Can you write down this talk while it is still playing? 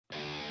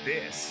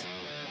This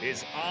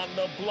is On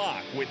the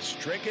Block with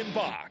Strick and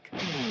Bach.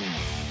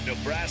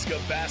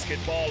 Nebraska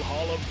Basketball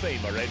Hall of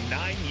Famer and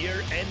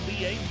 9-year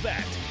NBA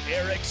vet,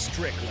 Eric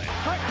Strickland.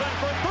 Strickland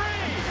for three!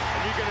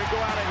 And you're going to go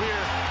out of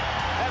here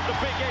as the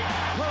Big 8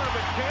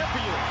 tournament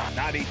champion.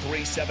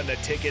 93.7 The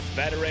Ticket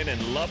veteran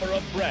and lover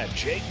of bread,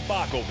 Jake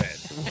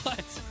Backelman.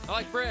 What? I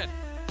like bread.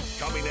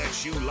 Coming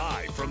at you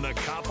live from the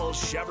Koppel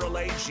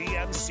Chevrolet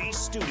GMC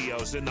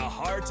studios in the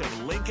heart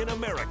of Lincoln,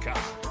 America.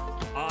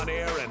 On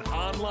air and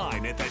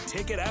online at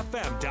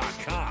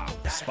theticketfm.com.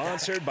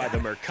 Sponsored by the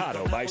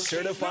Mercado by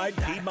Certified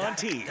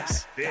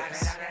Piedmontese.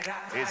 This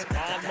is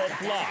On the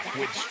Block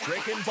with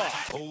Strick and Bach.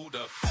 Hold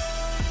up.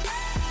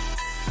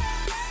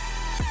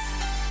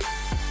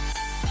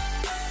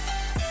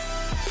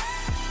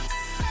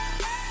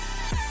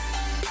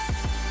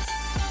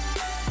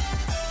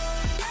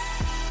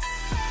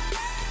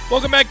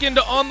 Welcome back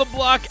into On the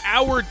Block,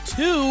 Hour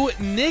 2.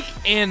 Nick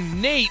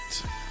and Nate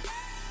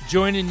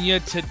joining you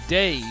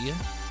today.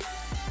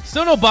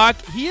 Still no Bach.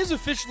 He is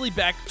officially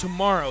back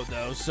tomorrow,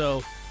 though.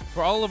 So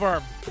for all of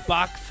our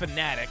Bach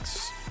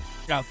fanatics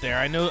out there,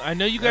 I know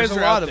you guys There's are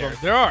a lot out of there. them.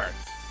 There are.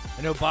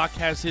 I know Bach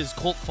has his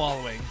cult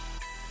following.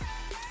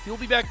 He'll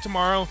be back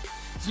tomorrow.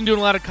 He's been doing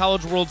a lot of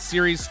College World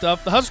Series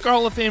stuff. The Husker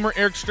Hall of Famer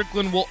Eric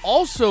Strickland will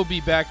also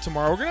be back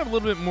tomorrow. We're gonna have a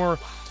little bit more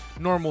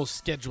normal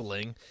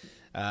scheduling.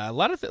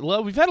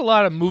 We've had a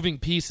lot of moving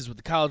pieces with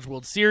the College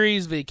World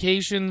Series,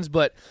 vacations,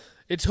 but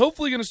it's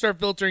hopefully going to start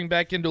filtering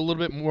back into a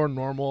little bit more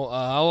normal.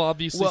 I'll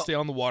obviously stay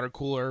on the water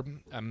cooler.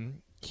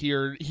 I'm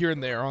here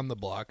and there on the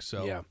block.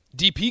 So yeah,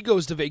 DP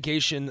goes to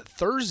vacation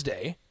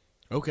Thursday.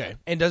 Okay,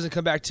 and doesn't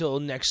come back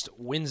till next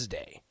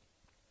Wednesday.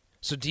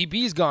 So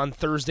DP's gone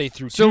Thursday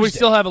through Tuesday. So we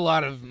still have a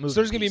lot of moving. So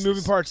there's going to be pieces.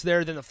 moving parts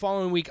there. Then the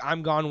following week,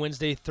 I'm gone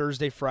Wednesday,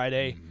 Thursday,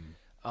 Friday.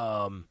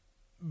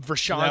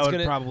 Vershawn's would going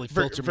to probably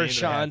filter me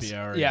into the happy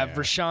hour, yeah.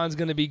 Vershawn's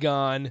going to be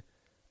gone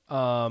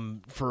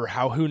for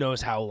who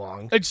knows how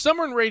long. It's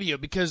summer in radio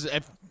because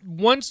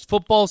once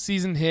football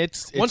season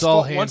hits, once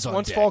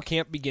fall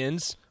camp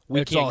begins,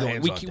 we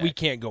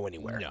can't go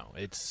anywhere. No,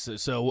 it's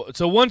so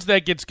once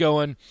that gets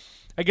going,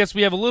 I guess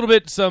we have a little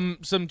bit some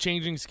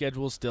changing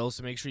schedules still,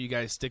 so make sure you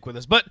guys stick with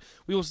us. But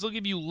we will still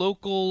give you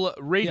local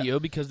radio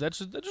because that's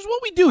just what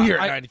we do here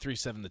at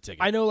 93.7 The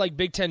Ticket. I know, like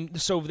Big Ten.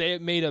 So they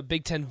made a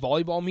Big Ten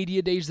volleyball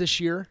media days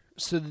this year.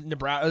 So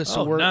Nebraska.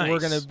 So we're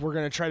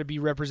gonna try to be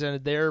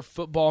represented there.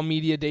 Football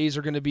media days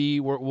are gonna be.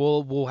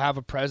 We'll have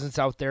a presence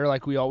out there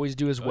like we always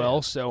do as well.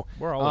 Yeah. So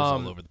we're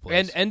always all over the place.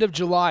 And end of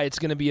July, it's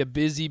gonna be a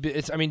busy.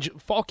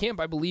 Fall camp,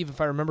 I believe, if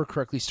I remember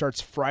correctly,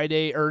 starts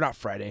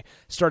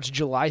starts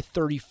July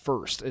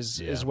 31st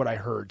is what I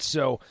heard.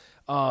 So.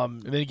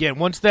 And then again,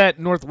 once that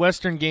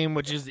Northwestern game,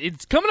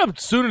 it's coming up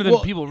sooner than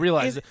people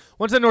realize.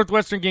 Once that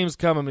Northwestern game's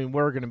come,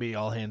 we're going to be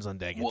all hands on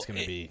deck. It's going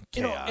to be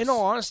chaos. In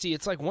all honesty,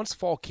 it's like once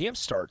fall camp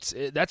starts,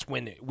 that's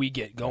when we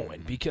get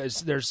going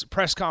because there's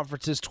press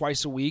conferences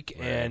twice a week,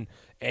 right.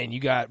 and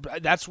you got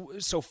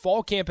so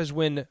fall camp is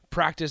when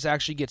practice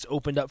actually gets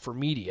opened up for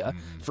media,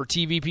 for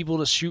TV people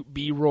to shoot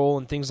B-roll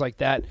and things like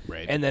that,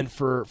 right. And then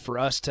for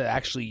us to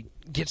actually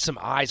get some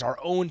eyes, our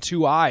own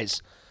two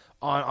eyes.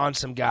 On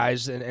some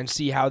guys and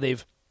see how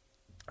they've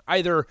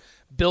either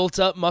built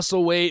up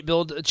muscle weight,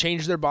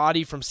 changed their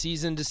body from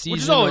season to season.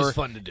 Which is always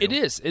fun to do. It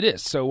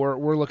is. So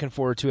we're looking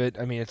forward to it.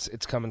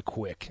 It's coming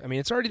quick.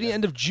 It's already the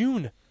end of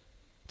June.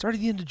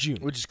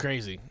 Which is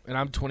crazy. And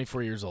I'm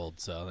 24 years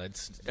old, so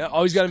that's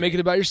always got to make it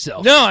about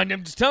yourself. No, I'm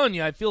just telling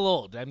you, I feel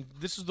old.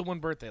 This is the one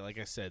birthday, like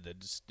I said,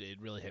 it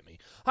really hit me.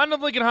 Honda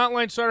Lincoln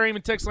Hotline, starter aim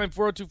and text line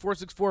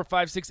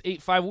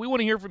 402-464-5685. We want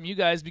to hear from you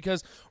guys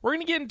because we're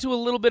going to get into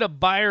a little bit of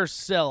buy or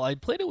sell. I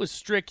played it with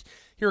Strick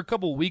here a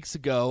couple weeks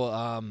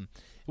ago.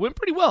 It went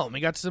pretty well.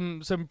 We got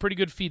some pretty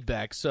good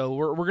feedback. So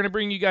we're going to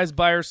bring you guys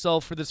buy or sell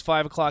for this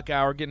 5 o'clock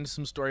hour, get into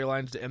some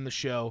storylines to end the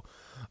show.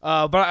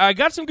 But I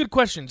got some good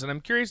questions, and I'm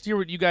curious to hear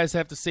what you guys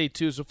have to say,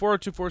 too. So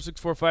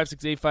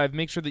 402-464-5685.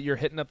 Make sure that you're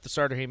hitting up the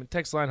Starter Heyman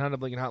text line, Honda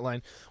Lincoln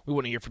Hotline. We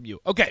want to hear from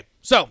you. Okay,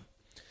 so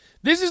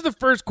this is the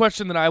first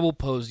question that I will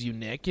pose you,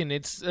 Nick, and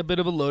it's a bit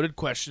of a loaded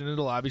question.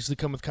 It'll obviously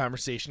come with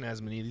conversation,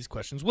 as many of these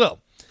questions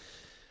will.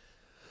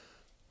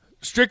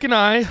 Strick and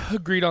I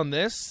agreed on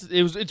this.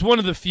 It's one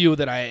of the few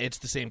that it's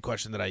the same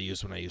question that I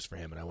used when I used for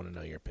him, and I want to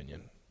know your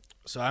opinion.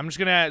 So I'm just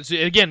going to ask,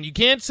 again, you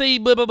can't say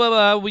blah, blah, blah,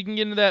 blah. We can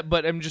get into that,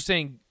 but I'm just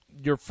saying,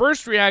 your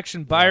first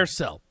reaction, buy or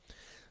sell.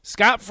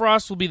 Scott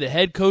Frost will be the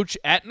head coach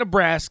at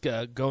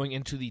Nebraska going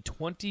into the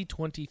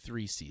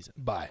 2023 season.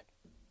 Buy.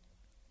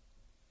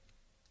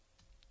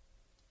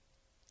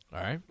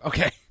 All right.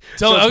 Okay.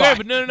 So okay, buy.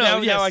 but no.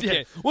 Now Yes, I yeah.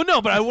 can. Well,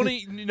 no, but I want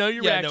to know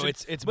your reaction. No,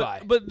 it's but,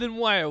 buy. But then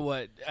why or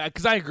what?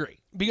 Because I agree.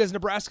 Because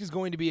Nebraska is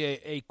going to be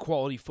a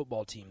quality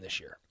football team this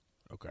year.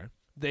 Okay.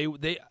 They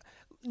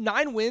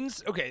 9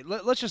 wins. Okay,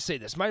 let's just say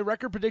this. My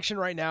record prediction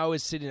right now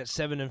is sitting at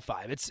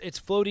 7-5. It's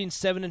floating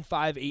 7-5,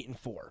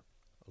 8-4.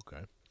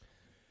 Okay.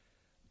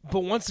 But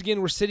once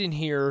again, we're sitting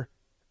here.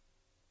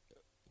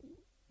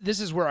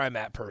 This is where I'm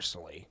at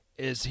personally.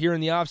 Is here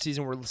in the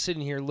offseason, we're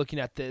sitting here looking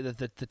at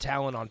the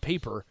talent on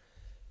paper,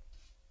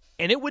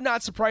 And it would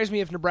not surprise me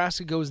if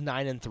Nebraska goes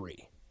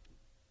 9-3.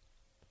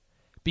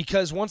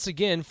 Because once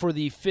again, for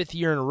the 5th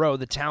year in a row,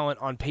 the talent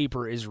on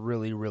paper is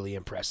really, really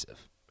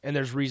impressive. And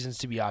there's reasons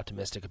to be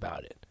optimistic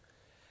about it.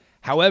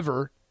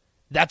 However,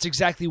 that's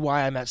exactly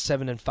why I'm at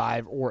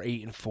 7-5 or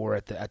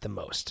 8-4 at the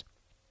most.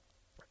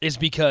 Is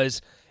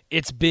because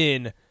it's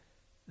been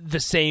the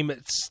same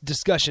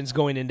discussions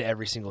going into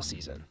every single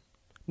season.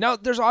 Now,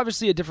 there's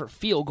obviously a different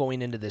feel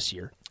going into this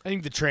year. I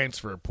think the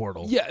transfer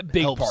portal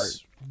big helps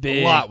part.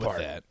 a lot with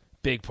that.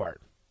 Big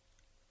part.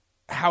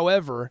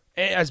 However,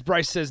 as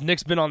Bryce says,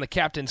 Nick's been on the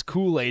captain's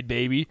Kool-Aid,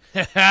 baby.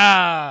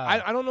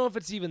 I don't know if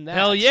it's even that.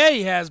 Hell yeah,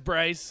 he has,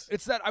 Bryce.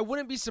 It's that I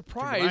wouldn't be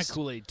surprised. My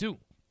Kool-Aid, too.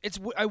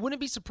 I wouldn't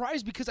be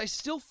surprised because I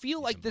still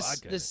feel like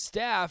this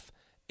staff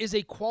is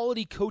a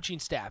quality coaching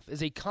staff,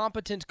 is a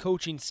competent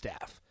coaching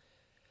staff.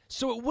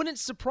 So it wouldn't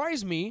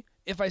surprise me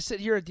if I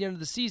sit here at the end of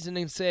the season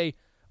and say,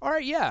 all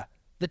right, yeah,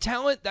 the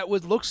talent that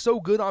would look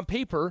so good on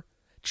paper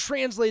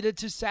translated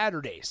to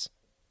Saturdays.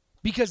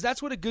 Because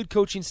that's what a good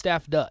coaching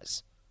staff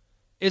does,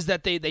 is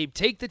that they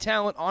take the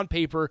talent on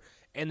paper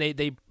and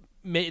they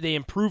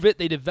improve it,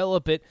 they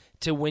develop it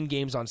to win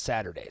games on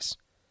Saturdays.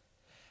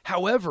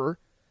 However,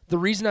 the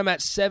reason I'm at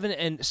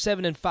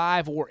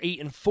 7-5 or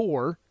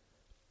 8-4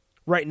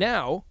 right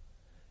now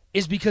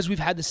is because we've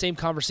had the same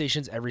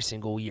conversations every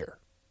single year.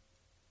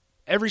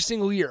 Every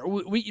single year.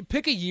 We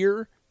pick a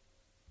year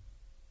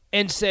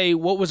and say,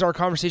 what was our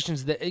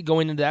conversations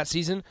going into that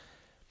season?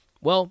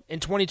 Well, in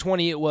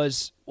 2020, it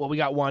was, we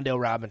got Wan'Dale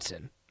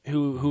Robinson,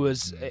 who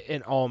was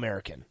an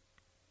All-American.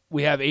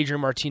 We have Adrian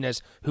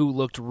Martinez, who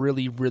looked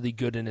really, really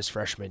good in his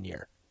freshman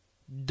year.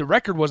 The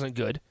record wasn't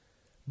good,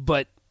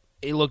 but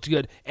it looked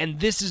good.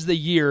 And this is the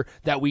year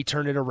that we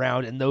turn it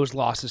around, and those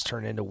losses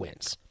turn into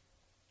wins.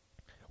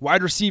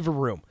 Wide receiver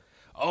room.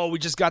 Oh, we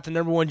just got the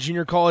number 1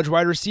 junior college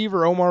wide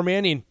receiver, Omar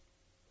Manning.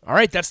 All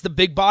right, that's the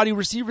big body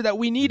receiver that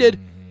we needed.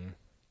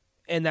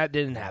 And that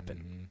didn't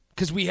happen.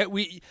 Because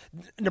we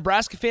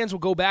Nebraska fans will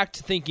go back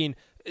to thinking,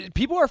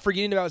 people are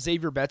forgetting about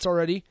Xavier Betts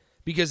already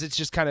because it's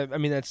just kind of,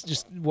 that's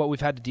just what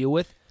we've had to deal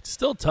with. It's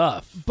still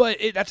tough. But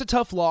that's a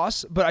tough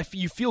loss, but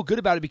you feel good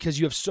about it because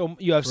you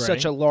have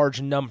such a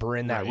large number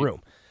in that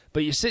room.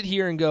 But you sit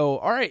here and go,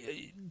 all right,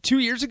 2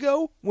 years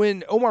ago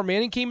when Omar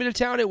Manning came into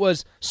town, it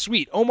was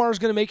sweet. Omar's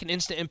going to make an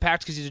instant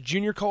impact because he's a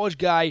junior college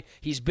guy.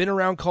 He's been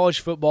around college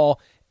football,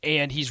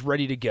 and he's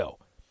ready to go.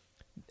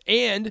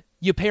 And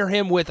you pair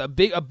him with a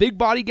big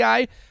body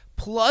guy,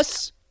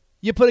 plus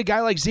you put a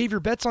guy like Xavier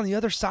Betts on the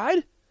other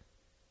side.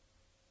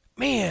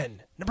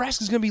 Man,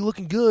 Nebraska's going to be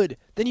looking good.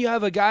 Then you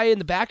have a guy in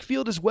the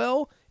backfield as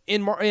well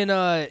in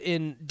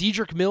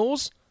Dedrick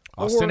Mills,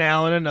 Austin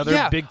Allen,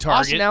 another big target.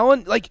 Austin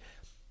Allen,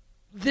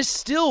 this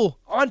still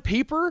on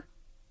paper,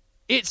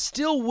 it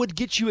still would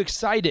get you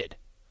excited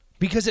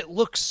because it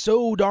looks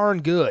so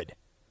darn good.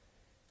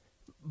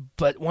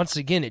 But once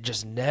again, it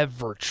just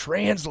never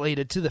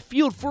translated to the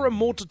field for a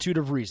multitude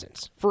of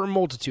reasons, for a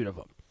multitude of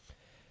them.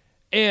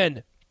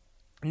 And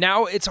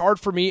now it's hard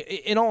for me,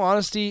 in all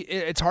honesty,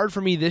 it's hard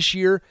for me this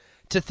year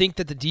to think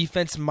that the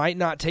defense might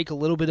not take a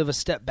little bit of a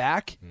step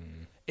back,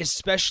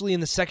 especially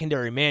in the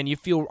secondary. Man,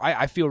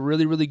 I feel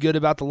really, really good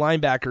about the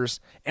linebackers,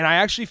 and I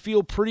actually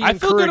feel pretty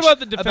encouraged good about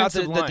the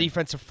defensive line. The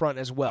defensive front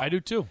as well. I do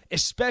too.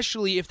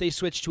 Especially if they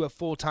switch to a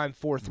full-time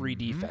 4-3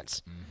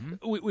 defense.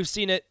 We've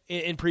seen it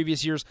in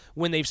previous years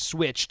when they've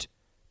switched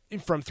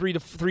from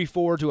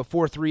 3-4 to a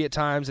 4-3 at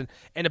times, and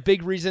a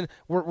big reason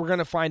we're going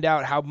to find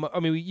out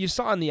you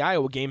saw in the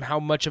Iowa game how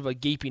much of a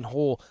gaping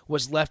hole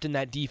was left in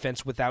that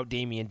defense without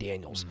Damian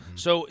Daniels.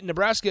 So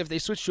Nebraska, if they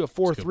switch to a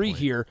 4-3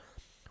 here,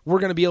 we're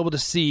going to be able to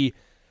see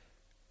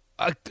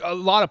a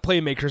lot of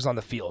playmakers on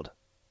the field.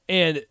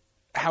 And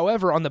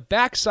however, on the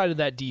backside of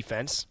that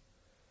defense,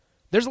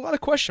 there's a lot of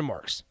question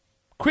marks.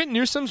 Quentin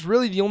Newsom's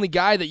really the only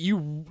guy that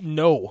you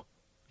know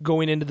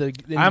going into the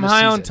I'm high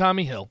season. on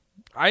Tommy Hill.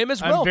 I am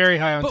as well. I'm very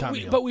high on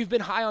Tommy Hill. But we've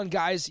been high on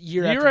guys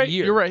year after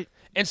year. You're right.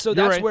 And so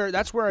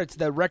that's where it's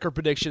the record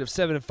prediction of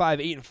 7-5,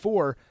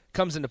 8-4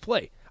 comes into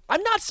play.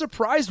 I'm not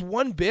surprised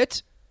one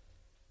bit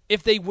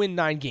if they win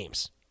 9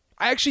 games.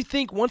 I actually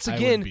think once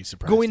again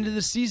going into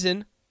the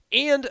season,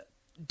 and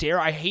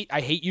I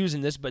hate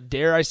using this, but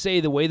dare I say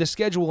the way the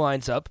schedule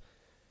lines up,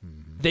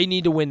 they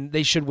need to win.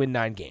 They should win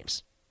 9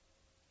 games.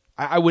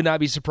 I would not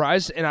be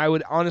surprised, and I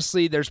would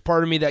honestly. There's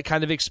part of me that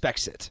kind of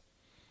expects it.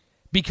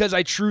 Because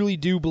I truly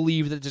do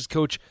believe that this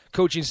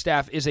coaching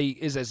staff is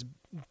as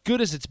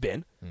good as it's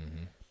been,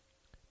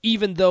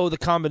 even though the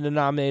common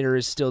denominator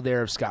is still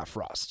there of Scott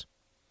Frost.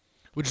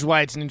 Which is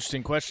why it's an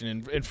interesting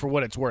question, and for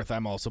what it's worth,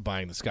 I'm also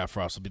buying that Scott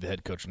Frost will be the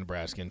head coach of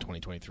Nebraska in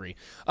 2023.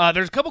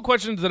 There's a couple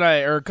questions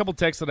a couple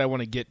texts that I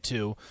want to get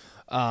to.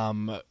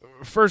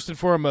 First and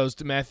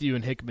foremost, Matthew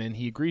and Hickman,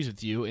 he agrees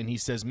with you, and he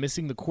says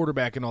missing the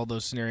quarterback in all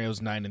those scenarios,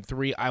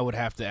 9-3. I would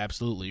have to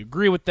absolutely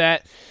agree with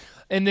that.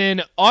 And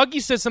then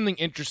Augie says something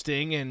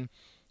interesting, and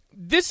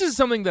this is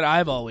something that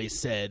I've always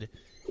said,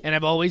 and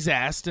I've always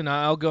asked, and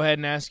I'll go ahead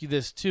and ask you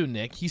this too,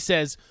 Nick. He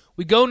says,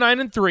 we go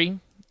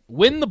 9-3,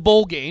 win the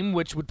bowl game,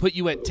 which would put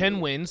you at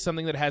 10 wins,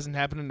 something that hasn't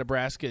happened in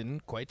Nebraska in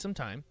quite some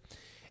time,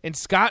 and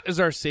Scott is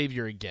our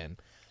savior again.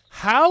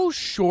 How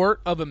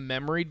short of a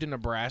memory do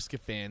Nebraska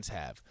fans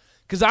have?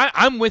 Because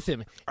I'm with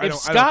him. If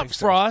Scott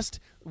Frost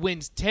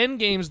wins 10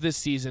 games this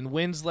season,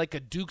 wins like a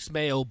Duke's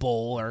Mayo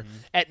Bowl, or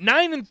at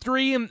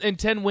 9-3 and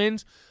 10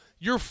 wins,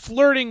 you're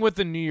flirting with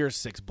the New Year's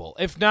Six Bowl.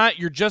 If not,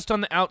 you're just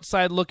on the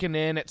outside looking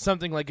in at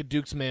something like a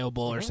Duke's Mayo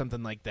Bowl or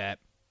something like that.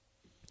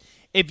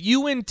 If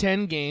you win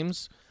 10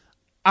 games,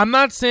 I'm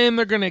not saying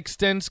they're going to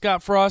extend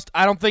Scott Frost.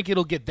 I don't think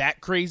it'll get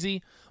that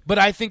crazy, but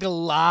I think a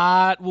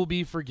lot will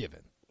be forgiven.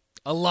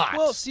 A lot.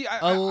 Well, see,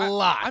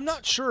 I'm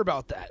not sure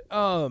about that.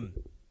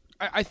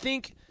 I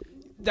think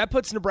that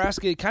puts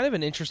Nebraska in kind of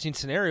an interesting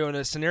scenario, and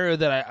a scenario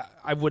that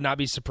I would not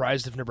be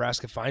surprised if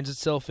Nebraska finds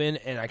itself in,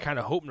 and I kind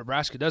of hope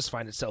Nebraska does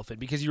find itself in,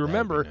 because you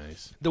remember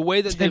the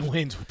way that 10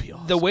 wins would be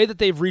awesome. The way that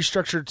they've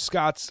restructured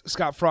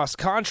Scott Frost's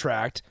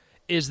contract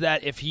is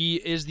that if he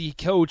is the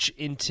coach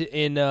in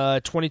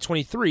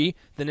 2023,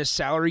 then his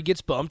salary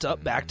gets bumped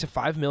up back to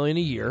 $5 million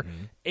a year,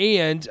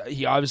 and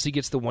he obviously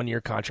gets the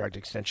 1-year contract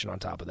extension on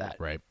top of that.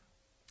 Right.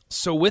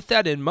 So with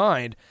that in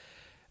mind,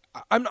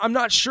 I'm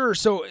not sure.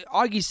 So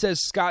Augie says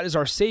Scott is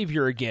our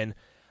savior again.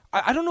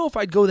 I don't know if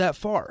I'd go that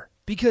far,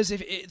 because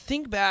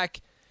think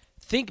back.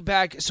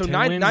 So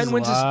 9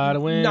 wins is a lot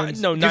of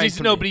wins. No,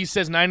 but he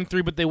says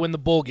 9-3, but they win the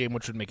bowl game,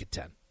 which would make it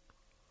 10.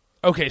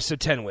 Okay, so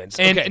 10 wins.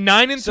 And okay.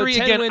 9-3 so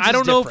again. I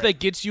don't know if that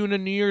gets you in a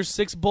New Year's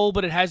Six Bowl,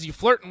 but it has you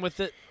flirting with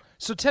it.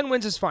 So 10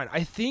 wins is fine.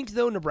 I think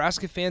though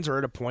Nebraska fans are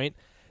at a point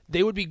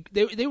they would be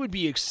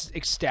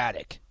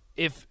ecstatic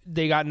if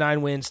they got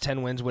 9 wins,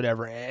 10 wins,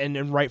 whatever,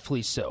 and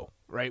rightfully so.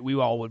 Right, we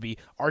all would be.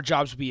 Our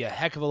jobs would be a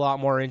heck of a lot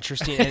more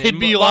interesting. And it'd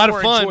be a lot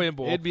of fun.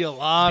 Enjoyable. It'd be a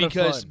lot of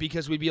fun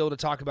because we'd be able to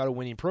talk about a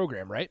winning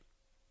program, right?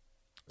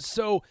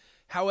 So,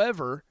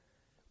 however,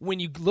 when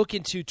you look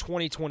into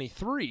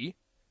 2023,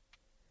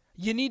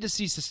 you need to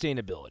see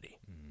sustainability.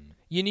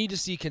 You need to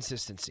see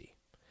consistency.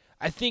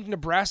 I think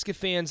Nebraska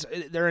fans,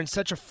 they're in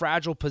such a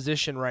fragile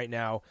position right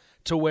now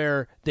to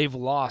where they've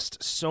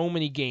lost so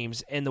many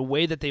games, and the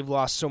way that they've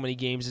lost so many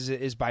games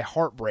is by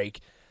heartbreak.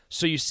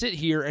 So you sit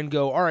here and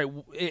go, all right,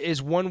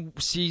 is one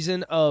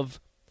season of,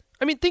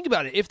 I mean, think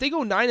about it. If they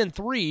go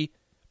 9-3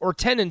 or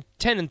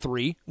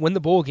 10-3, win the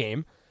bowl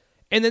game,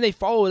 and then they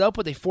follow it up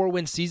with a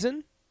 4-win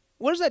season,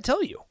 what does that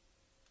tell you?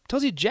 It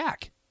tells you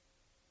jack.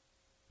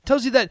 It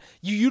tells you that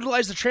you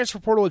utilize the transfer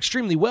portal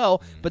extremely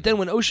well, but then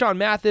when O'Shawn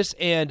Mathis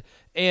and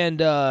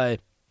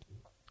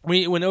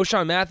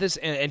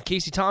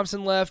Casey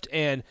Thompson left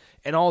and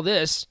all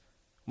this,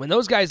 when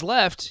those guys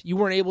left, you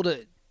weren't able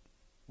to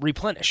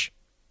replenish.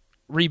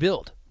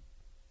 Rebuild.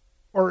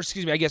 Or,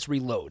 excuse me, I guess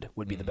reload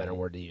would be the better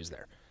word to use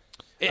there.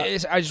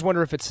 I just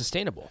wonder if it's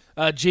sustainable.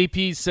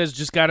 JP says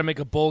just got to make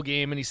a bowl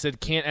game, and he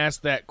said can't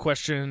ask that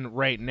question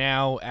right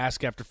now.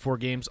 Ask after 4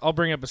 games. I'll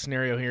bring up a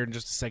scenario here in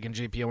just a second,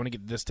 JP. I want to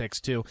get this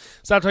text too.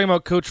 Stop talking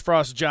about Coach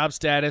Frost's job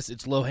status.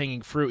 It's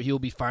low-hanging fruit. He'll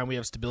be fine. We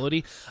have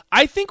stability.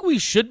 I think we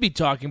should be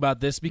talking about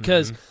this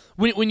because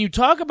when you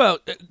talk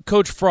about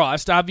Coach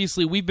Frost,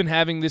 obviously we've been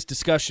having this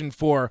discussion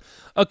for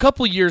a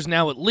couple years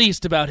now at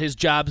least about his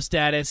job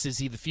status. Is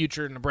he the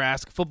future of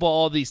Nebraska football?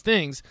 All these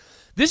things.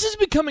 This is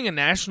becoming a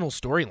national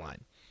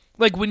storyline.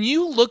 Like, when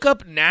you look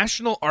up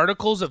national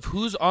articles of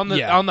who's on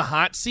the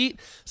hot seat,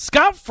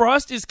 Scott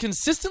Frost is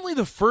consistently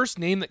the first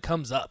name that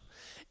comes up.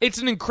 It's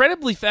an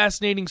incredibly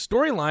fascinating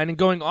storyline, and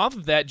going off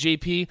of that,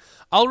 JP,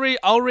 I'll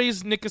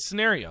raise Nick a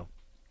scenario.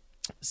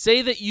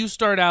 Say that you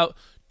start out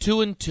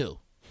 2-2.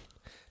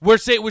 We're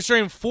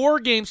starting 4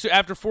 games. So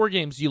after 4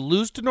 games, you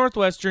lose to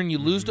Northwestern, you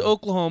lose to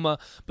Oklahoma,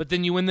 but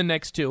then you win the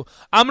next 2.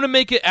 I'm going to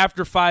make it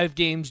after 5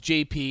 games,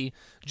 JP,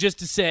 just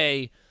to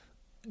say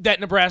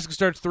that Nebraska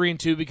starts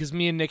 3-2 because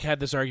me and Nick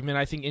had this argument.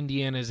 I think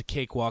Indiana is a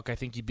cakewalk. I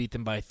think you beat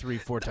them by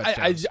 3-4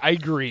 touchdowns. I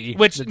agree.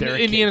 Which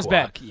Indiana's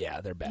bad.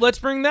 Yeah, they're bad. Let's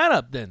bring that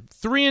up then.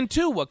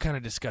 3-2. What kind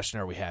of discussion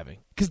are we having?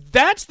 Because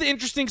that's the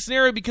interesting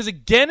scenario. Because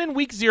again, in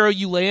week 0,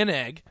 you lay an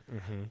egg.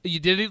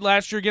 You did it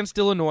last year against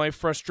Illinois.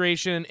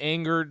 Frustration,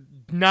 anger,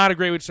 not a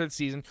great way to start the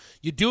season.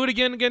 You do it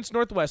again against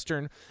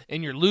Northwestern,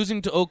 and you're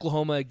losing to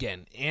Oklahoma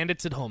again, and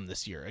it's at home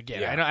this year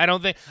again. Yeah. I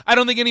don't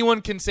think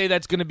anyone can say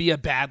that's going to be a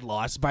bad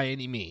loss by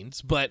any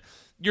means, but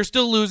you're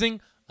still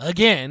losing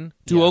again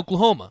to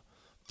Oklahoma,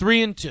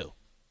 3-2.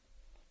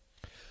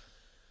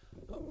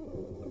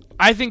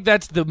 I think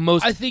that's the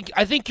most. I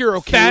think you're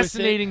okay.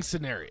 Fascinating with it.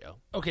 Scenario.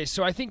 Okay,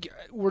 so I think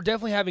we're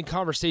definitely having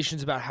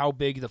conversations about how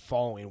big the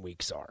following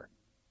weeks are.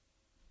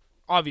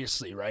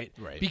 Obviously, right?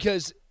 Right.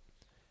 Because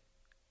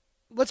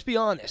let's be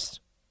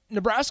honest,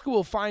 Nebraska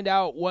will find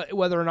out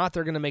whether or not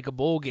they're going to make a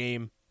bowl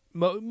game.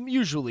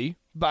 Usually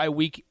by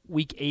week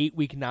 8,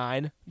 week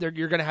 9,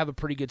 you're going to have a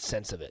pretty good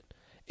sense of it.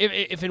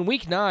 If in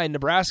week 9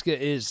 Nebraska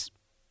is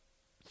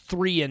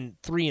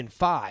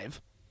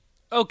 3-5,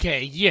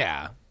 okay,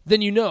 yeah,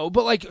 then you know.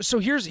 But like, so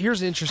here's an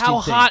interesting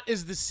How thing. hot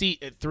is the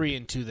seat at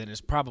 3-2? Then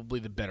is probably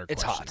the better question.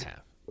 It's hot. To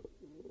have.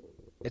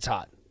 It's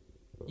hot.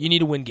 You need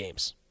to win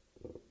games.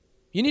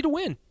 You need to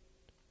win.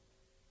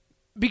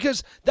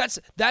 Because that's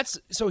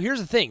so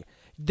here's the thing.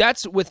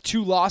 That's with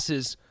 2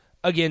 losses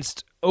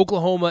against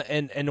Oklahoma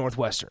and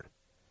Northwestern.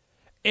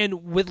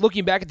 And with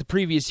looking back at the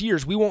previous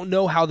years, we won't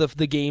know how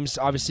the games,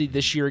 obviously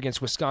this year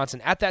against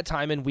Wisconsin, at that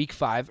time in Week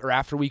 5 or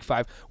after Week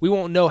 5, we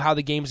won't know how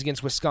the games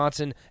against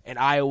Wisconsin and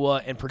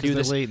Iowa and Purdue.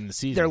 They're late in the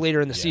season. They're later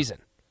in the season.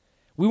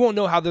 We won't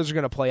know how those are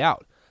going to play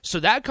out.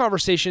 So that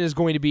conversation is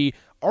going to be,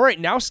 all right,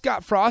 now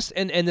Scott Frost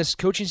and this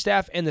coaching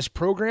staff and this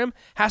program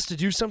has to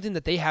do something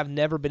that they have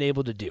never been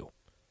able to do.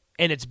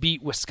 And it's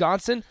beat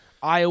Wisconsin,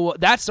 Iowa.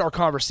 That's our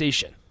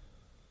conversation.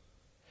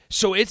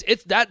 So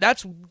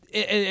that's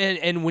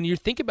when you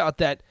think about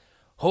that,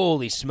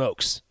 holy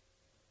smokes,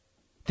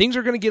 things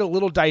are going to get a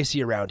little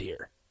dicey around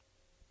here,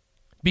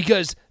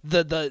 because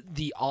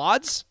the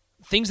odds,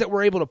 things that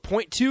we're able to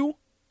point to,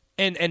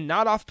 and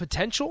not off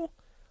potential,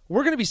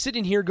 we're going to be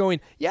sitting here going,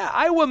 yeah,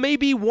 Iowa may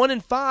be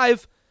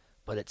 1-5,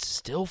 but it's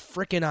still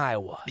freaking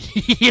Iowa.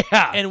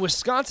 Yeah, and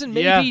Wisconsin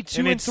may be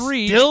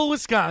 2-3, still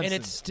Wisconsin, and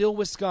it's still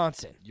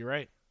Wisconsin. You're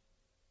right.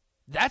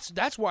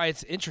 That's why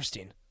it's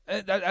interesting.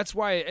 That's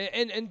why,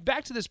 and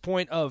back to this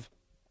point of,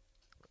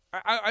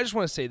 I just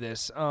want to say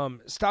this.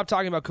 Stop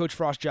talking about Coach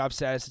Frost's job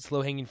status. It's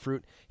low-hanging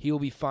fruit. He will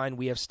be fine.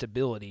 We have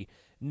stability.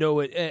 No,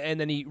 and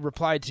then he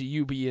replied to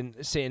you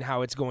saying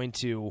how it's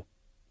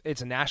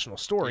a national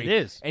story. It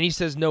is. And he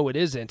says, no, it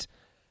isn't.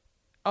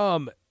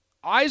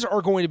 Eyes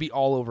are going to be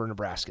all over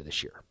Nebraska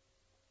this year.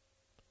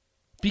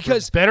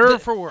 Because for better or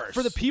for worse.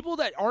 For the people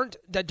that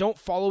don't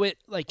follow it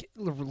like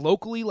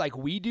locally like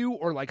we do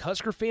or like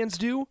Husker fans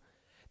do,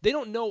 they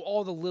don't know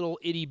all the little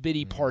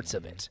itty-bitty parts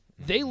of it.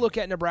 They look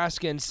at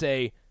Nebraska and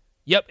say,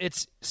 yep,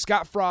 it's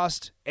Scott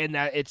Frost, and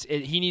that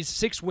he needs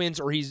 6 wins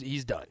or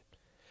he's done.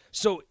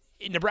 So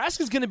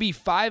Nebraska's going to be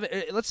 5.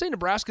 Let's say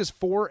Nebraska's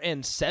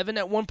 4-7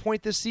 at one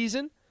point this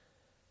season.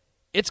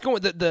 It's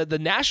going the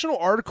national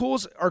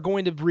articles are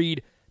going to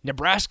read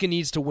Nebraska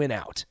needs to win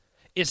out.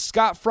 Is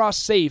Scott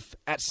Frost safe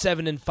at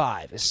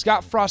 7-5? Is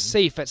Scott Frost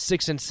safe at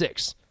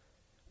 6-6?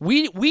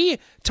 We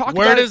talk.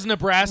 Where about does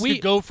Nebraska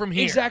go from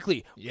here?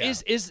 Exactly. Yeah.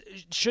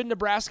 Should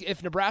Nebraska,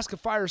 if Nebraska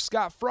fires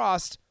Scott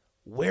Frost,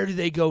 where do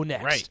they go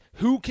next? Right.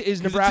 Who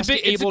is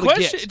Nebraska able to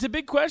get? It's a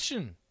big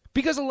question.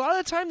 Because a lot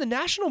of the time, the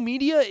national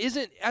media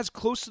isn't as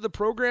close to the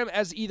program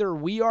as either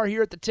we are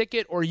here at the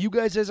Ticket or you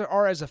guys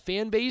are as a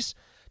fan base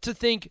to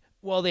think,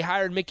 well, they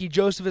hired Mickey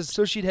Joseph as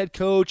associate head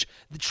coach.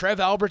 The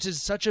Trev Alberts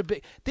is such a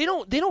big. They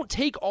don't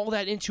take all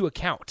that into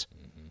account.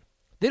 Mm-hmm.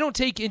 They don't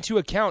take into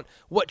account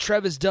what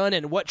Trev has done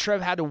and what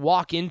Trev had to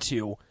walk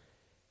into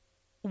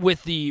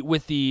with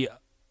the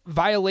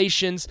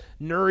violations,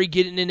 Nuri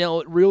getting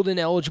reeled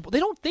ineligible. They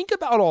don't think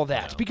about all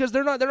that because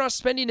they're not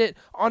spending it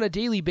on a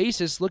daily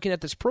basis looking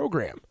at this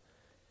program.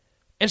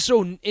 And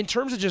so in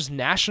terms of just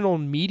national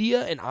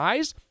media and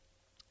eyes,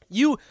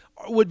 you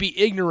would be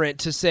ignorant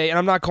to say, and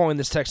I'm not calling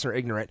this texter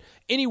ignorant,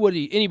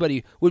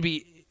 anybody would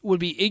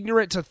be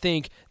ignorant to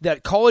think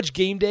that College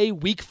Game Day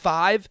Week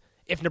 5,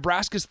 if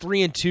Nebraska's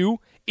 3-2,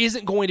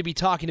 isn't going to be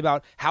talking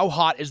about how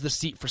hot is the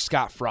seat for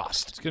Scott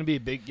Frost. It's going to be a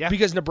big,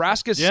 because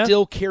Nebraska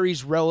still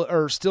carries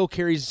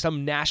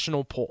some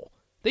national pull.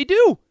 They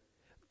do.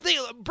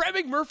 Brett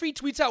McMurphy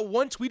tweets out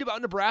one tweet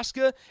about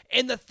Nebraska,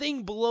 and the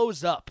thing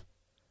blows up.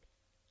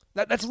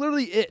 That's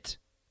literally it.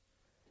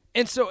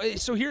 And so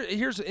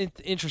here's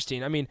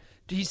interesting. I mean,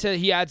 he said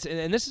he adds,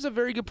 and this is a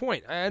very good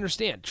point. I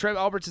understand. Trev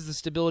Alberts is the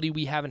stability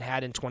we haven't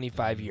had in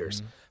 25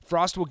 years.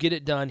 Frost will get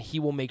it done. He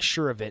will make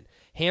sure of it.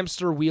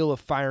 Hamster wheel of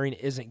firing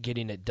isn't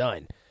getting it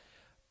done.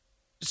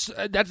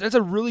 So that's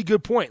a really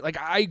good point. Like,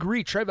 I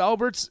agree. Trev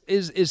Alberts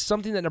is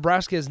something that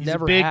Nebraska has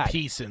never had. A big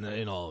piece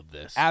in all of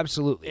this.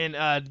 Absolutely.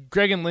 And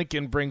Greg and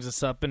Lincoln brings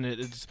us up, and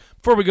it's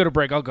before we go to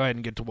break, I'll go ahead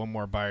and get to one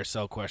more buy or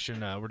sell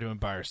question. We're doing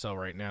buy or sell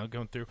right now,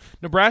 going through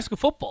Nebraska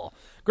football.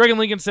 Greg and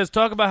Lincoln says,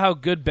 talk about how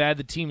good, bad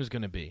the team is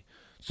going to be.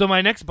 So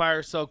my next buy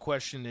or sell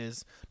question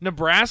is,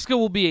 Nebraska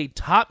will be a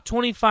top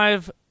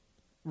 25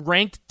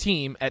 ranked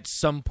team at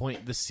some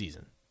point this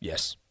season.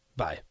 Yes.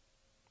 Buy.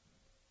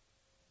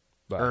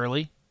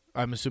 Early?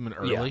 I'm assuming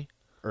early. Yeah,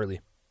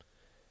 early.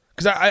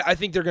 Because I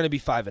think they're going to be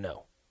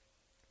 5-0.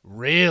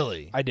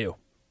 Really? I do.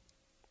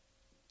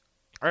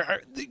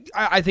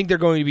 I think they're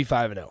going to be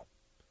 5-0.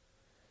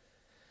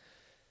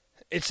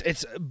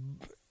 It's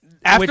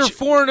after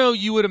 4-0,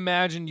 you would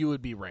imagine you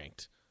would be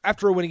ranked.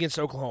 After a win against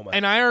Oklahoma.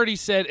 And I already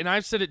said, and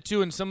I've said it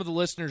too, and some of the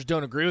listeners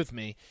don't agree with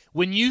me,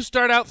 when you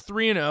start out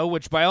 3-0,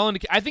 which by all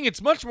indications, I think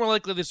it's much more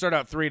likely to start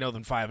out 3-0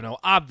 than 5-0,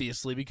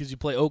 obviously, because you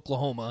play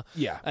Oklahoma.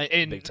 Yeah.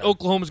 And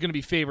Oklahoma's going to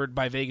be favored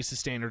by Vegas'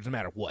 standards no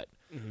matter what.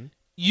 Mm-hmm.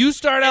 You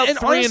start out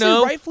 3-0. Honestly,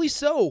 rightfully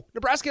so.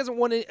 Nebraska hasn't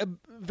won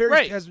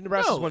Nebraska's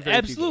won very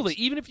absolutely.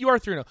 few games. Even if you are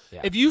 3-0.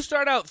 Yeah. If you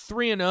start out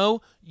 3-0,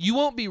 you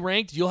won't be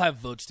ranked. You'll have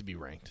votes to be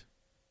ranked.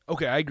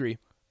 Okay, I agree.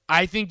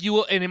 I think you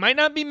will, and it might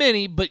not be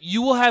many, but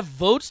you will have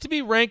votes to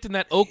be ranked in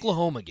that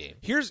Oklahoma game.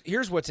 Here's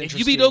what's interesting. If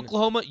you beat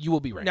Oklahoma, you will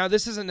be ranked. Now,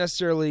 this isn't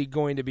necessarily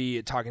going to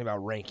be talking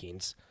about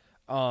rankings.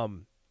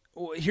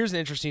 Here's an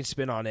interesting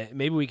spin on it.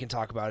 Maybe we can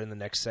talk about it in the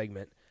next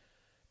segment.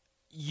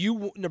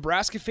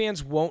 Nebraska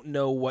fans won't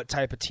know what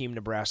type of team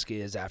Nebraska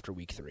is after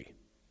week 3.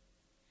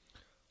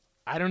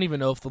 I don't even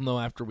know if they'll know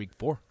after week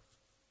 4.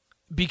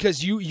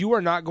 Because you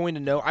are not going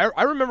to know.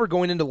 I remember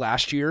going into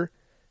last year,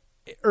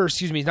 or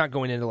excuse me, not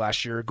going into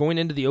last year, going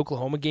into the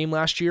Oklahoma game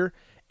last year,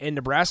 and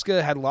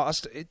Nebraska had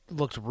lost. It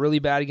looked really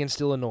bad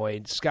against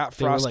Illinois. Scott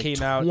Frost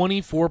came out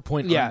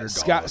 24-point underdogs.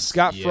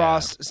 Scott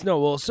Frost. No,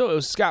 well, so it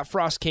was Scott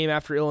Frost came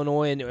after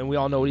Illinois, and we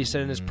all know what he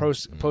said in his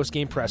post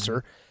game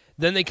presser.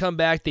 Then they come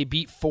back. They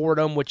beat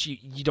Fordham, which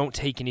you don't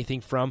take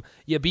anything from.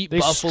 You beat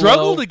Buffalo. They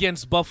struggled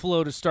against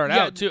Buffalo to start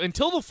out, too.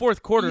 Until the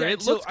fourth quarter,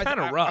 it looked kind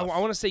of rough. I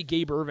want to say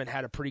Gabe Ervin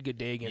had a pretty good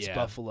day against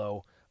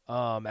Buffalo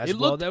as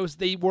well.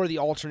 They wore the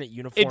alternate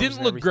uniforms. It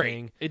didn't look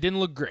great. It didn't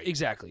look great.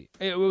 Exactly.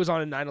 It was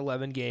on a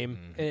 9-11 game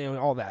and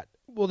all that.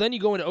 Well, then you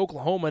go into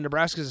Oklahoma, and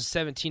Nebraska's a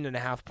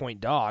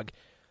 17.5-point dog.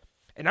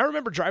 And I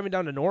remember driving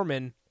down to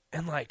Norman,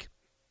 and,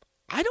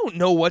 I don't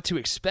know what to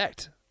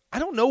expect. I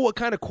don't know what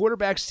kind of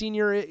quarterback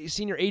senior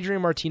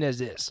Adrian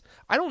Martinez is.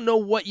 I don't know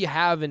what you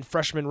have in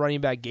freshman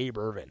running back Gabe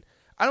Ervin.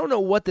 I don't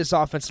know what this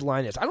offensive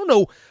line is. I don't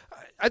know.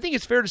 I think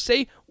it's fair to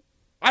say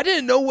I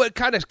didn't know what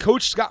kind of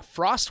coach Scott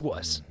Frost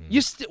was.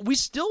 We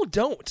still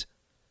don't.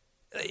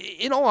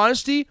 In all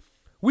honesty,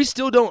 we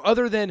still don't,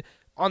 other than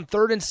on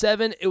 3rd and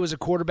 7, it was a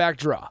quarterback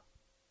draw.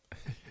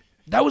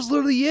 That was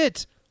literally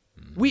it.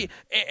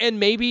 And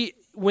maybe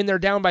when they're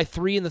down by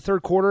 3 in the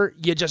third quarter,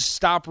 you just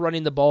stop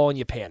running the ball and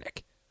you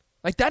panic.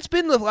 That's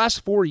been the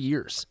last 4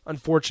 years,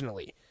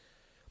 unfortunately.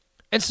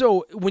 And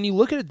so when you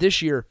look at it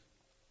this year,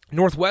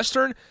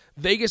 Northwestern,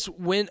 Vegas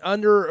went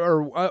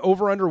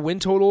over win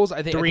totals.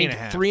 I think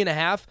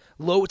 3.5.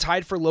 Low,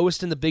 tied for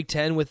lowest in the Big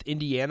Ten with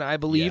Indiana, I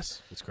believe.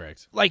 Yes, that's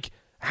correct.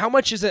 How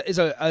much is a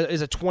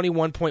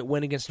 21-point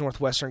win against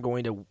Northwestern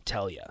going to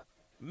tell you?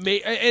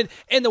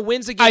 And the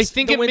wins against I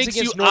think it makes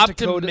you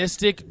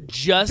optimistic Dakota,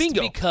 just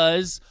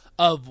because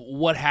of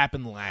what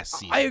happened last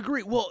season. I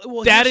agree.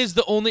 Well, that is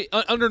the only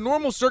under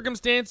normal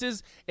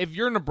circumstances. If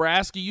you're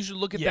Nebraska, you should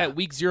look at that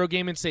Week 0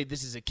 game and say,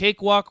 "This is a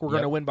cakewalk. We're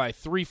going to win by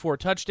 3-4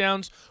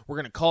 touchdowns. We're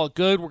going to call it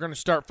good. We're going to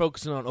start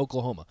focusing on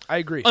Oklahoma." I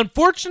agree.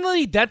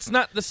 Unfortunately, that's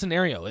not the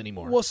scenario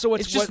anymore. Well, so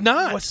it's just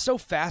not. What's so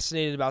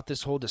fascinating about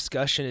this whole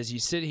discussion is you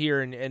sit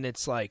here and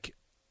it's like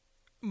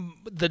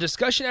the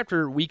discussion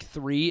after Week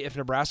 3. If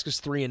Nebraska's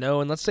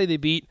 3-0, and let's say they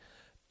beat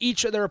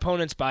each of their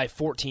opponents by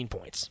 14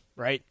 points,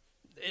 right?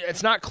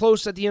 It's not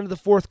close at the end of the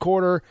fourth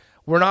quarter.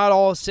 We're not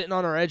all sitting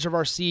on our edge of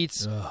our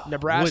seats.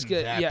 Nebraska,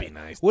 wouldn't that be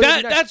nice?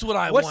 That's what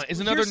I want. Is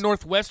another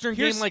Northwestern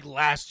game like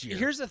last year.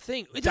 Here's the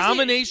thing: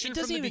 domination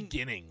from the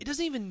beginning. It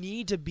doesn't even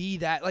need to be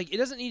that. It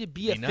doesn't need to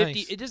be a 50.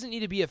 Nice. It doesn't need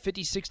to be a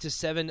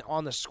 56-7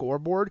 on the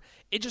scoreboard.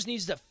 It just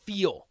needs to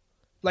feel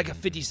like a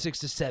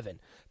 56-7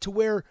 to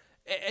where.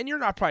 And you're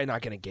probably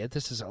not going to get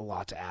this. Is a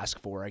lot to ask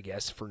for, I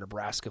guess, for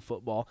Nebraska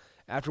football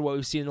after what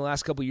we've seen in the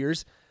last couple of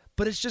years.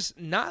 But it's just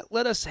not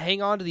let us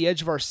hang on to the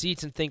edge of our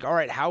seats and think, all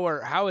right, how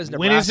is Nebraska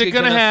when is it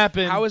going to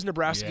happen? How is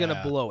Nebraska going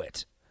to blow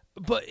it?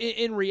 But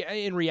in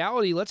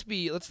reality, let's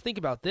think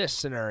about this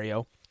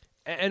scenario.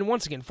 And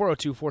once again,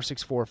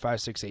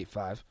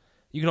 402-464-5685.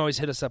 You can always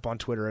hit us up on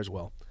Twitter as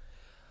well.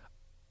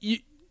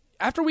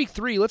 After Week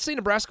 3, let's say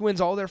Nebraska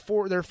wins all their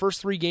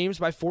first 3 games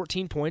by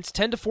 14 points,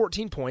 10 to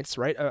 14 points,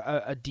 right?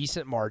 A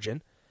decent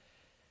margin.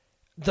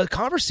 The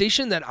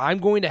conversation that I'm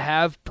going to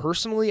have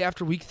personally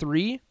after Week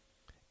 3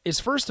 is,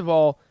 first of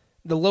all,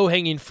 the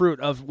low-hanging fruit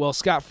of,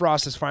 Scott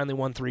Frost has finally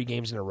won 3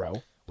 games in a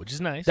row. Which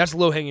is nice. That's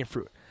low-hanging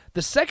fruit.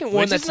 The second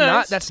one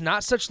that's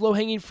not such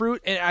low-hanging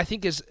fruit, and I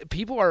think is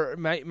people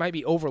might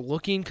be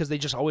overlooking because they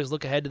just always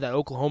look ahead to that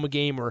Oklahoma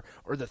game or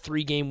the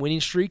 3-game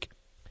winning streak.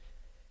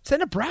 It's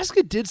that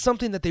Nebraska did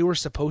something that they were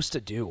supposed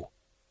to do.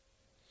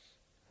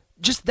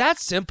 Just that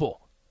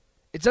simple.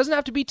 It doesn't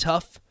have to be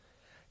tough.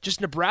 Just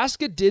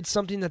Nebraska did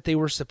something that they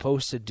were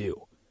supposed to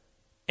do.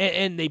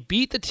 And they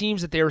beat the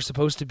teams that they were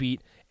supposed to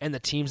beat and the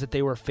teams that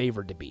they were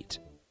favored to beat.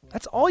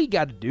 That's all you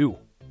got to do.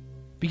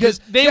 Because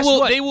they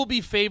will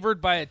be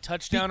favored by a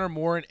touchdown or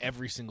more in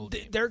every single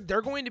game. They're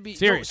going to be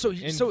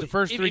seriously in the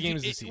first 3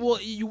 games of the season.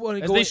 Well, you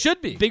want to go. They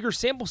should be bigger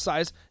sample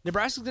size.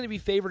 Nebraska's going to be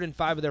favored in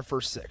 5 of their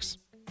first 6.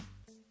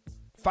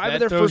 5 that of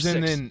their throws first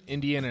 6. in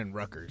Indiana and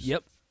Rutgers.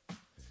 Yep.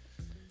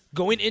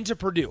 Going into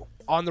Purdue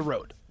on the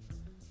road.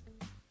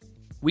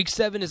 Week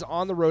 7 is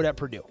on the road at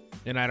Purdue.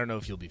 And I don't know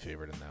if you'll be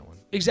favored in that one.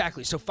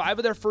 Exactly. So 5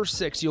 of their first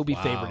 6 you'll be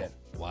favored in.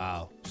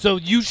 Wow. So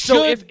you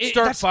should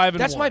start 5-1.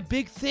 That's my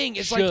big thing.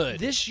 It's like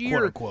this year,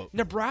 quote unquote.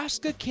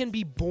 Nebraska can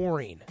be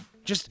boring.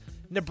 Just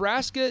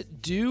Nebraska,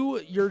 do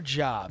your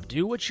job.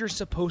 Do what you're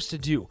supposed to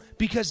do.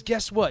 Because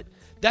guess what?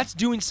 That's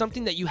doing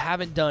something that you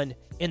haven't done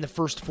in the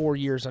first 4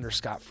 years under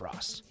Scott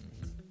Frost.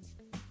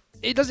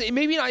 It doesn't.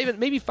 Maybe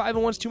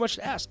 5-1 is too much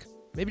to ask.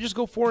 Maybe just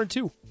go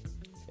 4-2.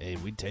 Hey,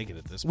 we'd take it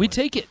at this point. We'd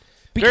take it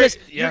because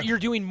you're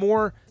doing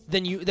more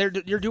than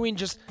you're doing.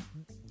 Just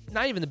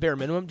not even the bare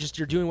minimum. Just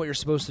you're doing what you're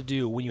supposed to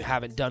do when you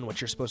haven't done what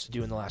you're supposed to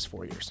do in the last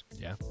 4 years.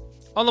 Yeah.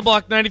 On the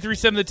block,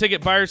 93.7 The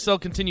Ticket. Buy or sell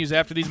continues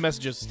after these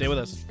messages. Stay with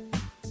us.